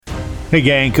Hey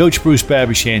gang, Coach Bruce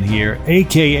Babashan here,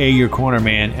 aka your corner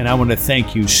man, and I want to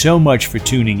thank you so much for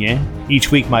tuning in.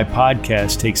 Each week my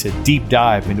podcast takes a deep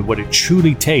dive into what it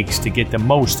truly takes to get the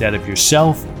most out of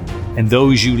yourself and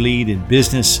those you lead in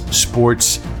business,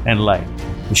 sports, and life.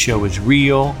 The show is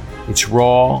real, it's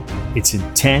raw, it's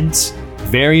intense,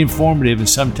 very informative, and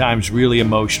sometimes really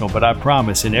emotional, but I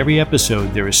promise in every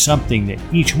episode there is something that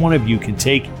each one of you can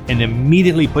take and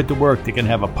immediately put to work that can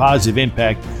have a positive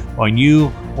impact on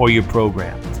you or your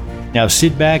program. Now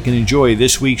sit back and enjoy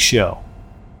this week's show.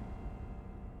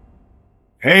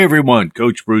 Hey everyone,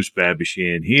 Coach Bruce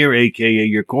Babashan here, aka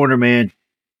your corner man.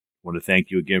 I want to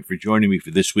thank you again for joining me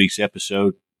for this week's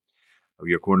episode of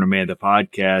Your Corner Man, the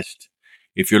podcast.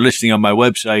 If you're listening on my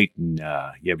website and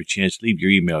you have a chance, leave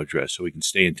your email address so we can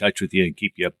stay in touch with you and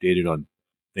keep you updated on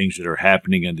things that are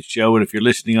happening on the show. And if you're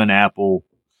listening on Apple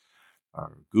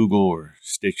or Google or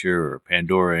Stitcher or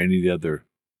Pandora or any of the other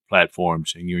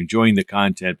platforms and you're enjoying the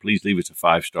content, please leave us a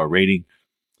 5-star rating.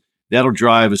 That'll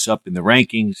drive us up in the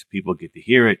rankings. People get to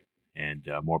hear it and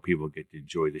more people get to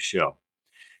enjoy the show.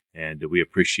 And we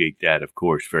appreciate that, of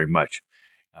course, very much.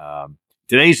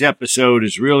 Today's episode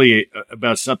is really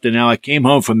about something. Now, I came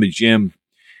home from the gym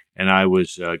and I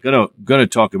was gonna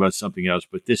talk about something else,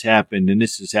 but this happened, and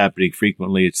this is happening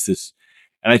frequently. It's this,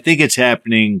 and I think it's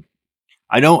happening.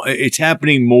 It's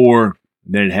happening more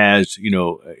than it has,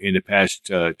 in the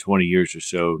past 20 years or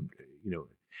so,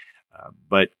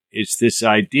 but it's this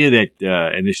idea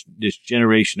that, and this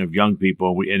generation of young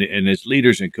people, and as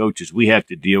leaders and coaches, we have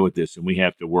to deal with this and we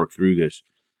have to work through this.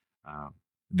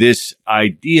 This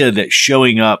idea that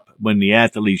showing up when the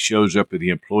athlete shows up or the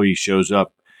employee shows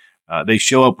up, they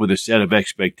show up with a set of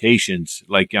expectations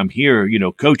like, I'm here,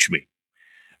 coach me.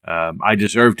 I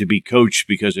deserve to be coached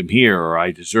because I'm here, or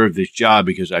I deserve this job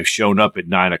because I've shown up at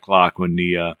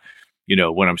 9:00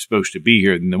 when I'm supposed to be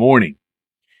here in the morning.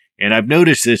 And I've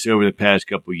noticed this over the past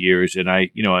couple of years. And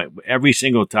every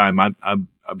single time I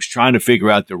was trying to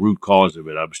figure out the root cause of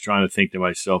it. I was trying to think to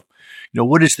myself,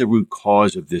 what is the root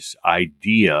cause of this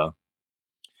idea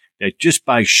that just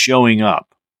by showing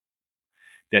up,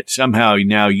 that somehow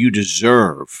now you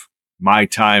deserve my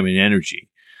time and energy.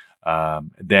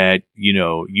 That,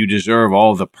 you deserve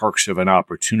all the perks of an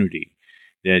opportunity,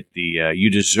 that you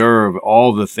deserve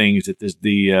all the things that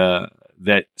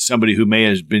that somebody who may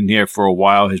have been here for a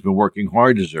while has been working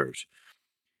hard deserves.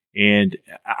 And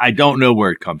I don't know where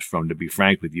it comes from, to be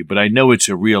frank with you, but I know it's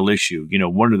a real issue.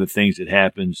 One of the things that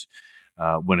happens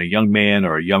when a young man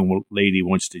or a young lady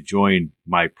wants to join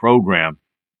my program,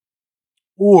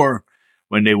 or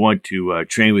when they want to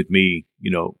train with me,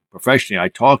 professionally, I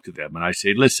talk to them and I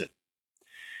say, listen,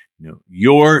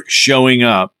 your showing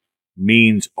up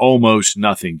means almost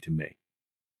nothing to me.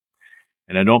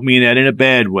 And I don't mean that in a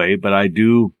bad way, but I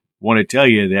do want to tell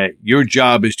you that your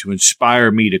job is to inspire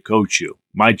me to coach you.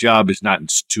 My job is not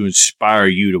to inspire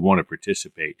you to want to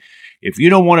participate. If you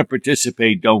don't want to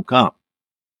participate, don't come.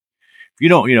 If you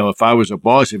don't, if I was a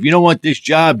boss, if you don't want this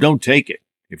job, don't take it.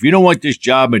 If you don't want this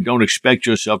job and don't expect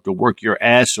yourself to work your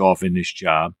ass off in this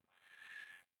job,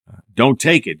 don't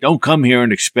take it. Don't come here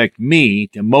and expect me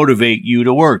to motivate you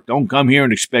to work. Don't come here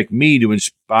and expect me to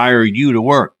inspire you to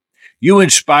work. You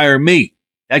inspire me.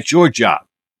 That's your job.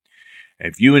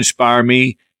 If you inspire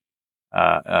me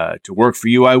to work for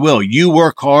you, I will. You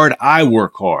work hard, I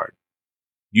work hard.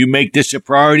 You make this a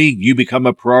priority, you become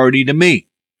a priority to me.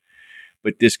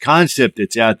 But this concept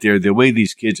that's out there, the way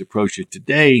these kids approach it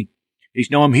today, is,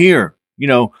 I'm here.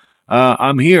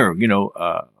 I'm here.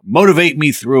 Motivate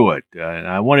me through it. And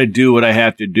I want to do what I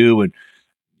have to do. And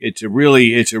it's a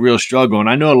real struggle. And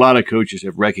I know a lot of coaches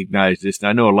have recognized this. And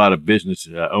I know a lot of business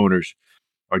owners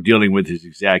are dealing with this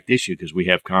exact issue because we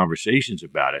have conversations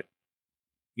about it.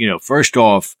 First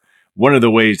off, one of the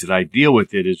ways that I deal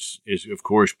with it is of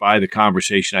course, by the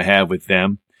conversation I have with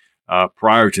them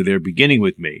prior to their beginning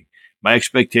with me. My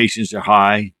expectations are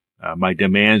high. My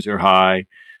demands are high.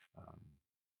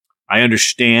 I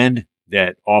understand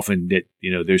that often that,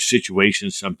 there's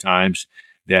situations sometimes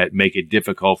that make it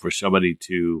difficult for somebody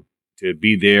to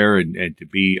be there and to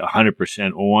be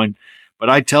 100% on. But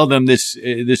I tell them this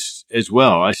as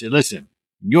well. I said, listen,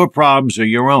 your problems are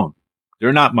your own.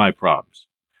 They're not my problems.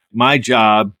 My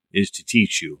job is to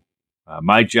teach you.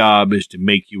 My job is to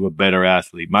make you a better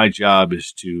athlete. My job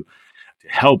is to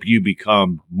help you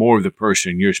become more of the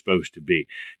person you're supposed to be.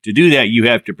 To do that, you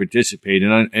have to participate.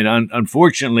 And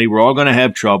unfortunately, we're all going to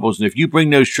have troubles. And if you bring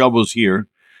those troubles here,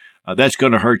 that's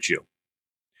going to hurt you.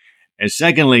 And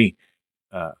secondly,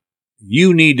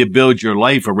 you need to build your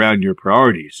life around your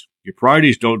priorities. Your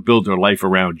priorities don't build their life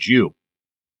around you.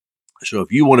 So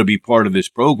if you want to be part of this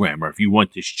program or if you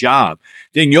want this job,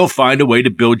 then you'll find a way to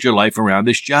build your life around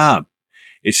this job.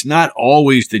 It's not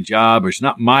always the job, or it's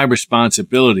not my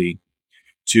responsibility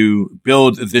to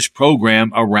build this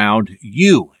program around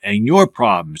you and your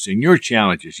problems and your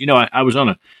challenges. I was on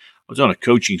a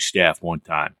coaching staff one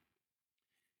time,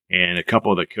 and a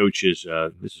couple of the coaches,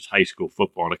 this is high school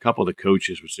football, and a couple of the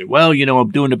coaches would say, well,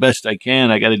 I'm doing the best I can.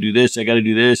 I got to do this.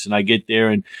 And I get there,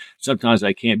 and sometimes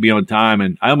I can't be on time.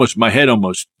 And my head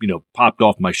almost, popped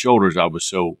off my shoulders. I was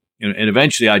so, and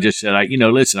eventually I just said,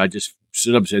 listen, I just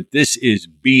stood up and said, this is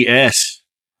BS.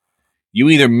 You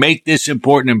either make this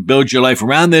important and build your life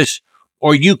around this,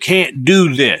 or you can't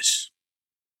do this,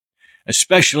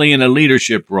 especially in a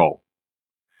leadership role.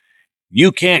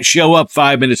 You can't show up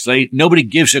 5 minutes late. Nobody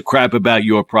gives a crap about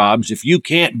your problems. If you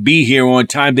can't be here on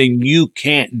time, then you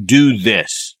can't do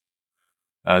this.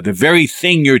 The very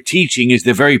thing you're teaching is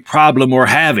the very problem we're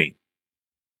having.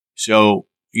 So,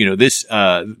 there's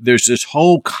this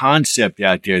whole concept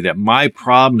out there that my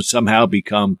problems somehow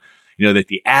become, that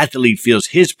the athlete feels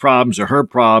his problems or her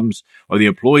problems, or the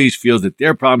employees feel that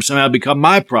their problems somehow become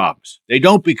my problems. They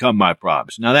don't become my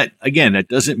problems. Now that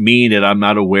doesn't mean that I'm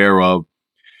not aware of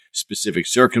specific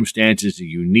circumstances and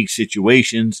unique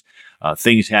situations.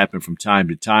 Things happen from time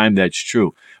to time. That's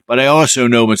true. But I also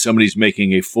know when somebody's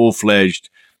making a full-fledged,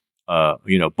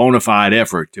 bona fide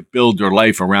effort to build their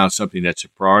life around something that's a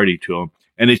priority to them.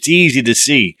 And it's easy to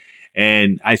see.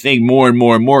 And I think more and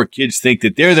more and more kids think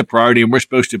that they're the priority and we're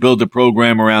supposed to build the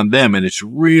program around them. And it's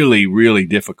really, really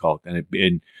difficult.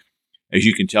 And as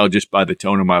you can tell just by the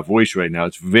tone of my voice right now,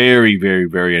 it's very, very,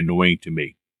 very annoying to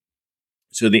me.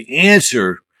 So the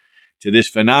answer to this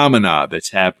phenomena that's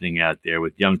happening out there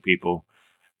with young people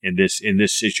in this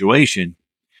situation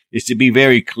is to be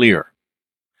very clear.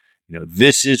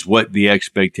 This is what the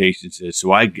expectations is.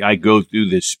 So I go through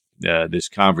this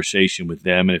conversation with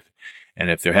them, and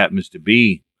if there happens to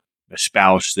be a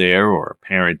spouse there or a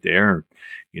parent there,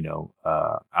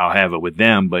 I'll have it with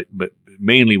them, but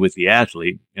mainly with the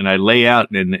athlete. And I lay out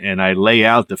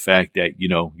the fact that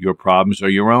your problems are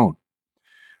your own.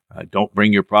 Don't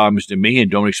bring your problems to me,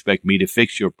 and don't expect me to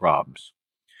fix your problems.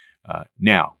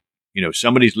 Now,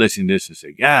 somebody's listening to this and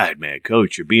say, God, man,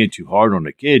 coach, you're being too hard on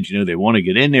the kids. They want to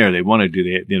get in there. They want to do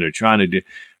that. They're trying to do.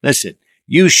 Listen,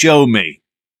 you show me.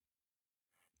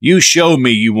 You show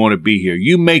me you want to be here.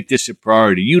 You make this a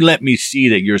priority. You let me see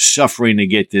that you're suffering to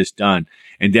get this done,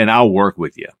 and then I'll work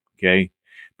with you. Okay.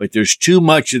 But there's too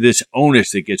much of this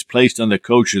onus that gets placed on the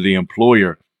coach or the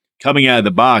employer coming out of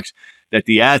the box that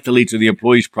the athletes or the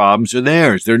employees' problems are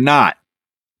theirs. They're not.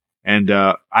 And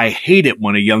I hate it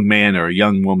when a young man or a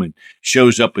young woman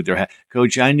shows up with their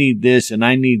coach, I need this, and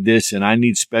I need this, and I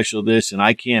need special this, and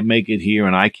I can't make it here,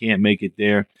 and I can't make it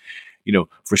there.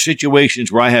 For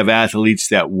situations where I have athletes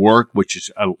that work, which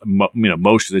is,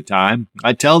 most of the time,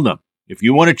 I tell them, if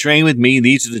you want to train with me,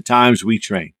 these are the times we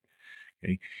train.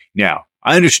 Okay. Now,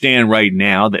 I understand right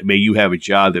now that you have a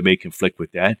job that may conflict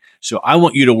with that. So I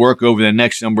want you to work over the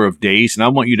next number of days, and I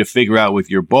want you to figure out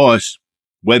with your boss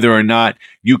whether or not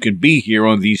you can be here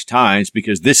on these times,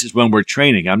 because this is when we're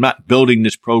training. I'm not building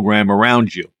this program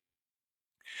around you.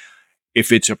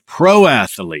 If it's a pro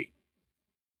athlete,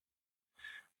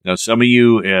 now some of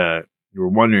you were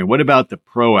wondering, what about the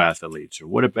pro athletes, or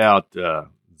what about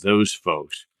those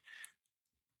folks?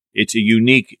 It's a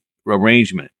unique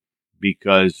arrangement.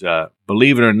 Because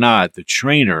believe it or not, the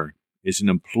trainer is an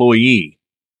employee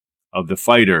of the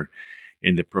fighter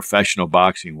in the professional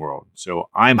boxing world. So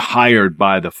I'm hired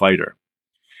by the fighter,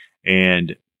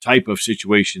 and type of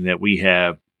situation that we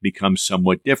have becomes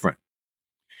somewhat different.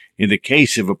 In the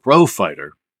case of a pro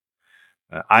fighter,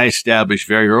 I establish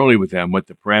very early with them what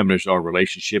the parameters of our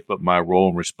relationship, what my role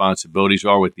and responsibilities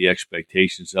are, what the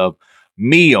expectations of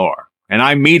me are, and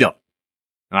I meet them.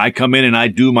 And I come in and I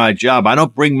do my job. I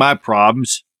don't bring my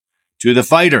problems to the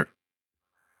fighter.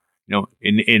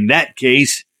 In that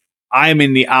case, I'm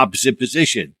in the opposite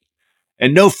position.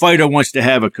 And no fighter wants to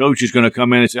have a coach who's going to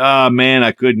come in and say, "Oh man,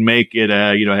 I couldn't make it.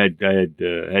 I had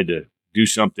to do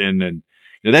something." And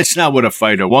that's not what a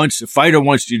fighter wants. The fighter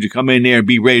wants you to come in there and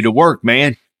be ready to work,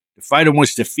 man. The fighter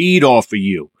wants to feed off of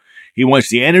you. He wants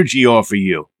the energy off of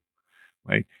you,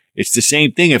 right? It's the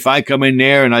same thing. If I come in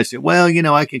there and I say, well,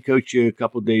 I can coach you a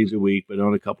couple of days a week, but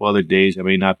on a couple other days, I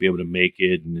may not be able to make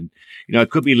it. And, I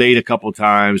could be late a couple of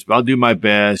times, but I'll do my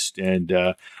best. And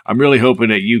I'm really hoping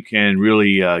that you can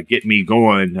really get me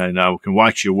going, and I can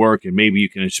watch your work, and maybe you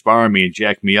can inspire me and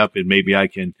jack me up, and maybe I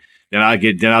can, then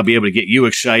I'll be able to get you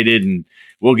excited, and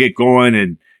we'll get going.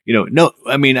 And,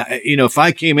 if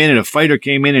I came in and a fighter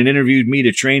came in and interviewed me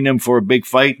to train them for a big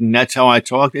fight, and that's how I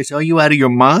talk, they say, "Oh, you out of your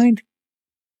mind?"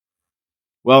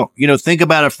 Well, think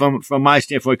about it from my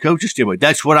standpoint, coach's standpoint.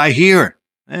 That's what I hear.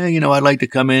 I'd like to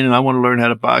come in and I want to learn how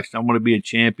to box. I want to be a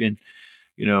champion,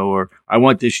 or I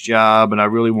want this job and I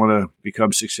really want to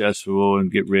become successful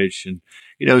and get rich. And,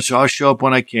 so I'll show up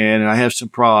when I can, and I have some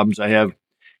problems. I have,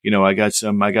 I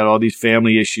got all these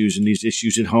family issues and these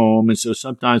issues at home. And so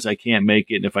sometimes I can't make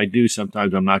it. And if I do,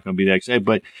 sometimes I'm not going to be that excited,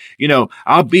 but,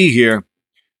 I'll be here.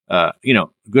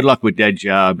 Good luck with that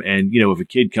job. And, if a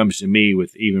kid comes to me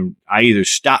I either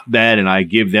stop that and I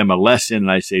give them a lesson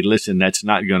and I say, listen, that's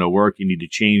not going to work. You need to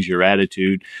change your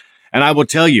attitude. And I will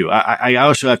tell you, I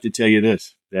also have to tell you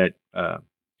this, that,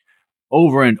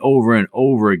 over and over and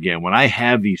over again, when I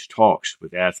have these talks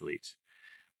with athletes,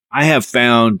 I have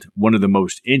found one of the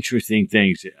most interesting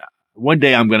things. One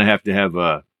day I'm going to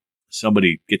have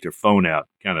somebody get their phone out,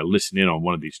 kind of listen in on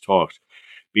one of these talks,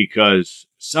 because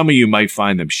some of you might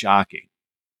find them shocking.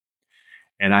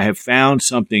 And I have found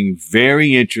something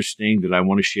very interesting that I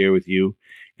want to share with you,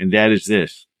 and that is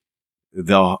this.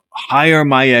 The higher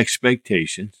my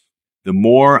expectations, the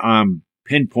more I'm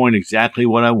pinpoint exactly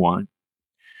what I want,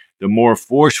 the more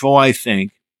forceful I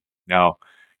think. Now,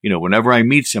 whenever I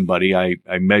meet somebody, I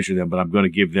measure them, but I'm going to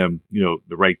give them,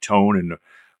 the right tone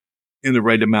and the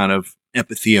right amount of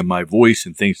empathy in my voice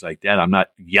and things like that. I'm not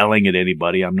yelling at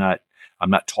anybody. I'm not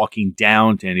talking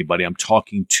down to anybody. I'm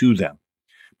talking to them.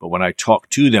 But when I talk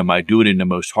to them, I do it in the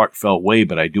most heartfelt way,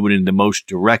 but I do it in the most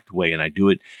direct way. And I do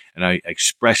it and I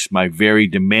express my very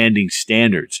demanding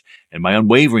standards and my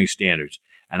unwavering standards.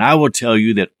 And I will tell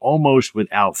you that almost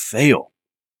without fail,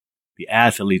 the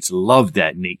athletes love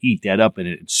that and they eat that up and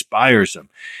it inspires them.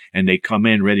 And they come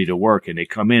in ready to work and they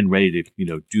come in ready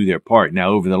to, do their part. Now,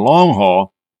 over the long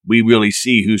haul, we really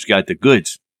see who's got the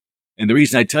goods. And the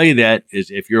reason I tell you that is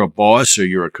if you're a boss or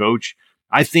you're a coach,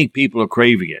 I think people are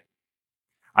craving it.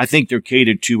 I think they're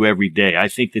catered to every day. I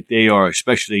think that they are,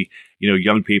 especially,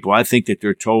 young people, I think that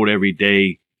they're told every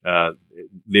day,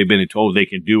 they've been told they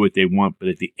can do what they want. But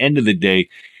at the end of the day,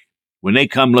 when they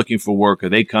come looking for work or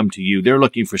they come to you, they're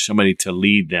looking for somebody to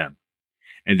lead them.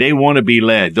 And they want to be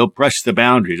led. They'll press the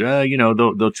boundaries.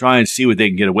 They'll try and see what they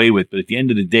can get away with. But at the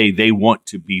end of the day, they want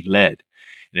to be led.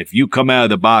 And if you come out of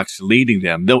the box leading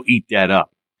them, they'll eat that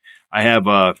up. I have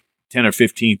 10 or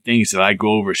 15 things that I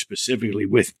go over specifically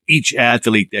with each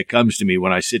athlete that comes to me.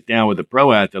 When I sit down with a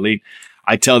pro athlete,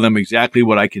 I tell them exactly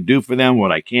what I can do for them,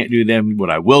 what I can't do them, what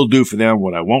I will do for them,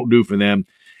 what I won't do for them.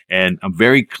 And I'm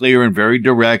very clear and very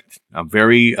direct. I'm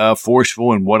very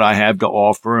forceful in what I have to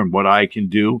offer and what I can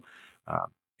do.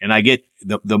 And I get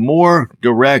the more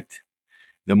direct,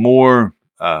 the more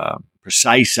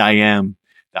precise I am,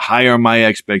 the higher my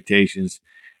expectations,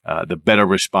 the better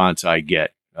response I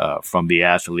get from the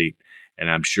athlete. And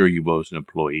I'm sure you will as an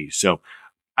employee. So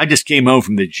I just came home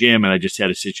from the gym and I just had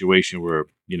a situation where,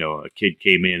 a kid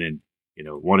came in and,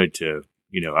 wanted to,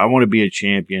 I want to be a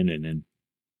champion. And then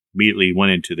immediately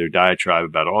went into their diatribe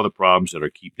about all the problems that are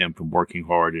keep them from working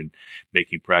hard and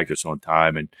making practice on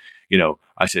time. And,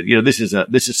 I said, this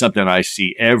is something I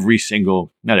see not every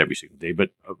single day,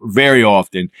 but very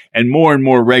often and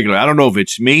more regular. I don't know if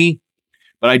it's me,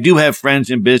 but I do have friends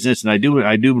in business and I do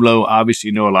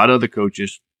obviously know a lot of other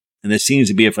coaches, and this seems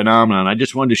to be a phenomenon. I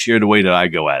just wanted to share the way that I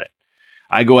go at it.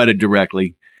 I go at it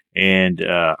directly and,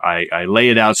 I lay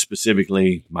it out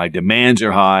specifically. My demands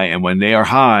are high, and when they are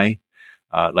high,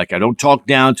 I don't talk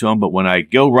down to them, but when I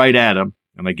go right at them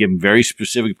and I give them very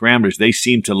specific parameters, they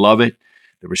seem to love it.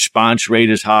 The response rate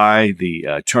is high. The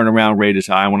turnaround rate is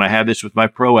high. When I have this with my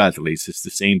pro athletes, it's the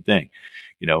same thing.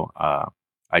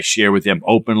 I share with them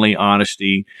openly,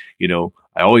 honesty. I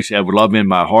always have love in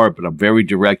my heart, but I'm very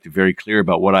direct and very clear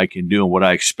about what I can do and what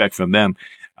I expect from them.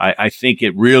 I think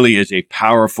it really is a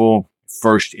powerful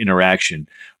first interaction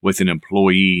with an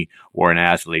employee or an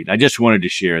athlete. I just wanted to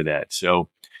share that. So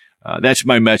that's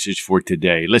my message for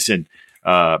today. Listen,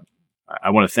 I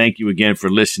want to thank you again for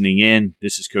listening in.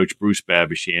 This is Coach Bruce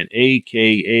Babashan,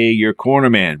 a.k.a. your corner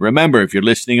man. Remember, if you're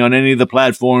listening on any of the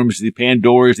platforms, the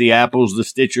Pandoras, the Apples, the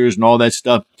Stitchers, and all that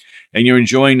stuff, and you're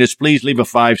enjoying this, please leave a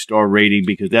 5-star rating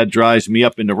because that drives me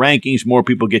up in the rankings. More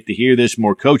people get to hear this.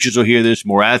 More coaches will hear this.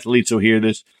 More athletes will hear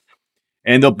this.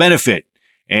 And they'll benefit.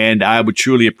 And I would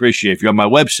truly appreciate if you're on my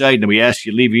website and we ask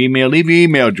you to leave your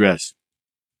email address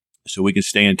so we can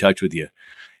stay in touch with you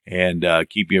and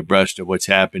keep you abreast of what's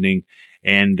happening.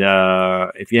 And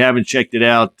if you haven't checked it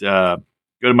out, go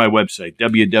to my website,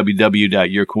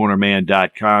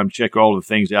 www.yourcornerman.com. Check all the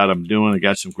things out I'm doing. I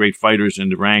got some great fighters in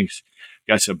the ranks.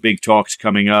 Got some big talks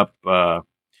coming up, around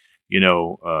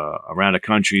the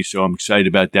country. So I'm excited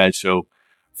about that. So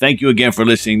thank you again for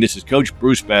listening. This is Coach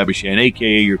Bruce Babashan,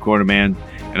 a.k.a. your corner man,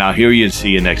 and I'll hear you and see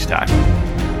you next time.